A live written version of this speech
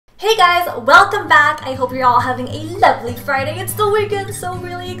Hey guys, welcome back. I hope you're all having a lovely Friday. It's the weekend, so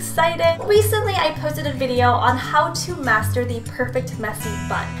really excited. Recently, I posted a video on how to master the perfect messy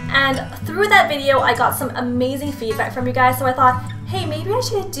bun. And through that video, I got some amazing feedback from you guys, so I thought, hey, maybe I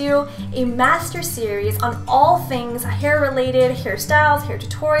should do a master series on all things hair related, hairstyles, hair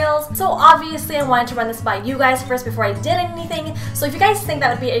tutorials. So obviously I wanted to run this by you guys first before I did anything. So if you guys think that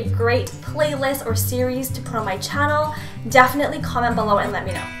would be a great playlist or series to put on my channel, definitely comment below and let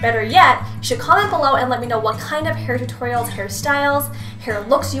me know. Better yet, you should comment below and let me know what kind of hair tutorials, hairstyles, hair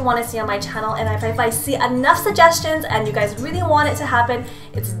looks you want to see on my channel. And if I see enough suggestions and you guys really want it to happen,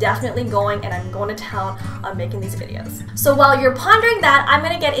 it's definitely going, and I'm going to town on making these videos. So while you're pondering that, I'm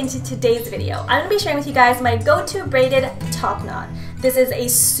going to get into today's video. I'm going to be sharing with you guys my go-to braided top knot. This is a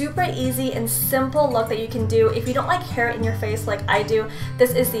super easy and simple look that you can do if you don't like hair in your face like I do.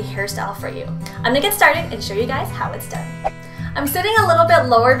 This is the hairstyle for you. I'm going to get started and show you guys how it's done. I'm sitting a little bit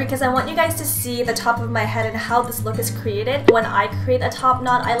lower because I want you guys to see the top of my head and how this look is created. When I create a top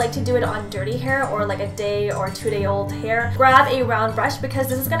knot, I like to do it on dirty hair or like a day or 2-day-old hair. Grab a round brush because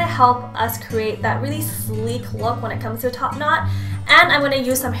this is going to help us create that really sleek look when it comes to a top knot. And I'm going to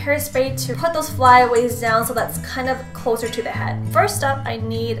use some hairspray to put those flyaways down so that's kind of closer to the head. First up, I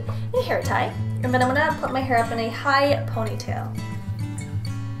need a hair tie, and then I'm going to put my hair up in a high ponytail.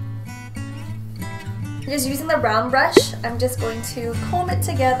 Just using the round brush, I'm just going to comb it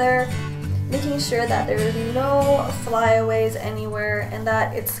together, making sure that there is no flyaways anywhere and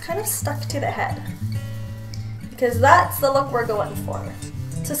that it's kind of stuck to the head, because that's the look we're going for.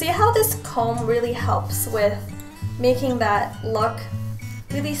 So see how this comb really helps with making that look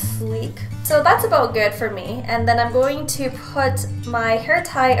really sleek? So that's about good for me. And then I'm going to put my hair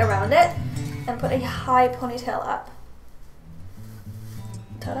tie around it and put a high ponytail up.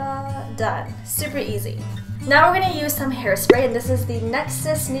 Ta-da! Done. Super easy. Now we're going to use some hairspray, and this is the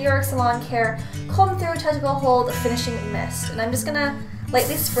Nexus New York Salon Care Comb Through Touchable Hold Finishing Mist. And I'm just going to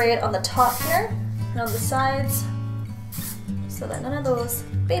lightly spray it on the top here and on the sides so that none of those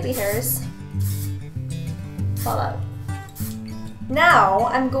baby hairs fall out. Now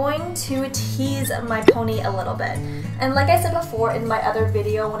I'm going to tease my pony a little bit. And like I said before in my other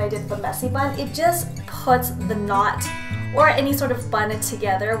video when I did the messy bun, it just puts the knot or any sort of bun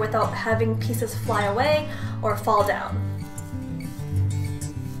together without having pieces fly away or fall down.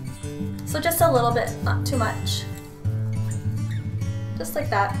 So just a little bit, not too much. Just like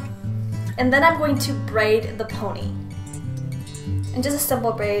that. And then I'm going to braid the pony. And just a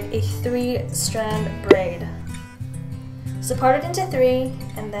simple braid, a 3-strand braid. So part it into 3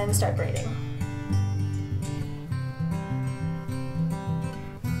 and then start braiding.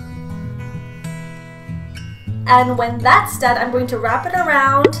 And when that's done, I'm going to wrap it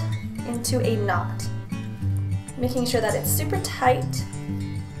around into a knot, making sure that it's super tight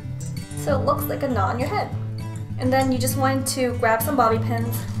so it looks like a knot on your head. And then you just want to grab some bobby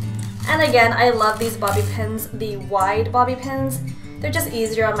pins. And again, I love these bobby pins, the wide bobby pins. They're just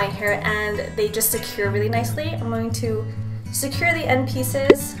easier on my hair and they just secure really nicely. I'm going to secure the end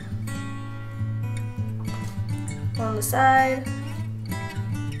pieces, one on the side,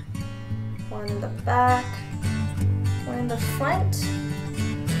 one in the back, one in the front,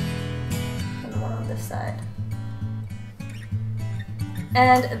 and one on this side.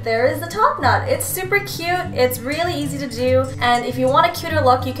 And there is the top knot. It's super cute, it's really easy to do, and if you want a cuter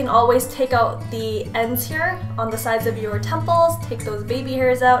look, you can always take out the ends here on the sides of your temples, take those baby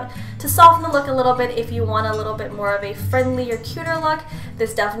hairs out to soften the look a little bit. If you want a little bit more of a friendlier, cuter look,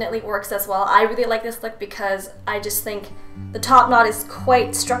 this definitely works as well. I really like this look because I just think the top knot is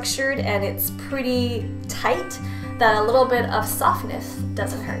quite structured and it's pretty tight, that a little bit of softness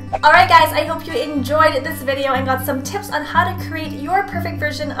doesn't hurt. Alright guys, I hope you enjoyed this video and got some tips on how to create your perfect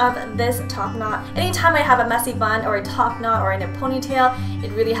version of this top knot. Anytime I have a messy bun or a top knot or in a ponytail,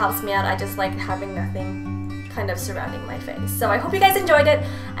 it really helps me out. I just like having nothing kind of surrounding my face. So I hope you guys enjoyed it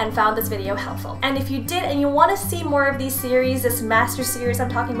and found this video helpful. And if you did and you want to see more of these series, this master series I'm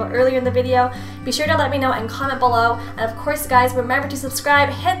talking about earlier in the video, be sure to let me know and comment below. And of course guys, remember to subscribe,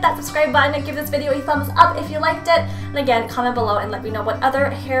 hit that subscribe button and give this video a thumbs up if you liked it. And again, comment below and let me know what other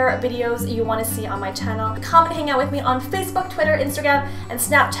hair videos you want to see on my channel. Come and hang out with me on Facebook, Twitter, Instagram, and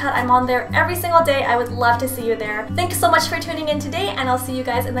Snapchat. I'm on there every single day. I would love to see you there. Thanks so much for tuning in today, and I'll see you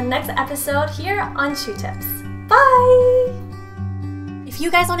guys in the next episode here on Shoe Tips. Bye! If you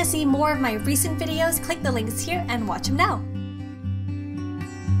guys want to see more of my recent videos, click the links here and watch them now.